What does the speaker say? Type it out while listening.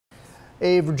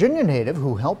A Virginia native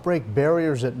who helped break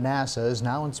barriers at NASA is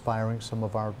now inspiring some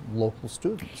of our local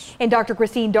students. In Dr.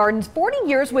 Christine Darden's 40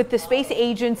 years with the space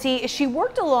agency, she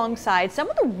worked alongside some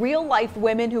of the real-life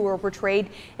women who were portrayed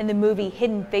in the movie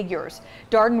Hidden Figures.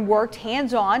 Darden worked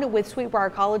hands-on with Briar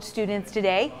College students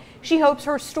today. She hopes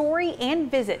her story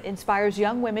and visit inspires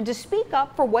young women to speak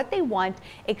up for what they want,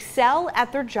 excel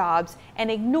at their jobs, and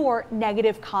ignore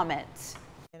negative comments.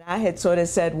 I had sort of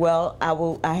said, well,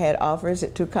 I had offers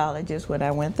at 2 colleges when I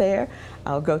went there.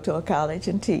 I'll go to a college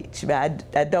and teach. But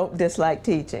I don't dislike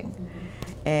teaching.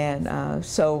 And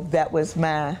so that was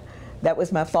my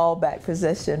fallback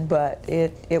position, but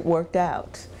it worked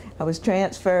out. I was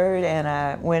transferred and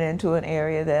I went into an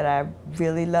area that I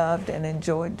really loved and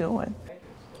enjoyed doing.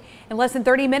 In less than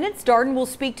 30 minutes, Darden will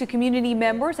speak to community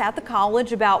members at the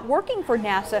college about working for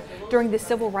NASA during the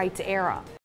civil rights era.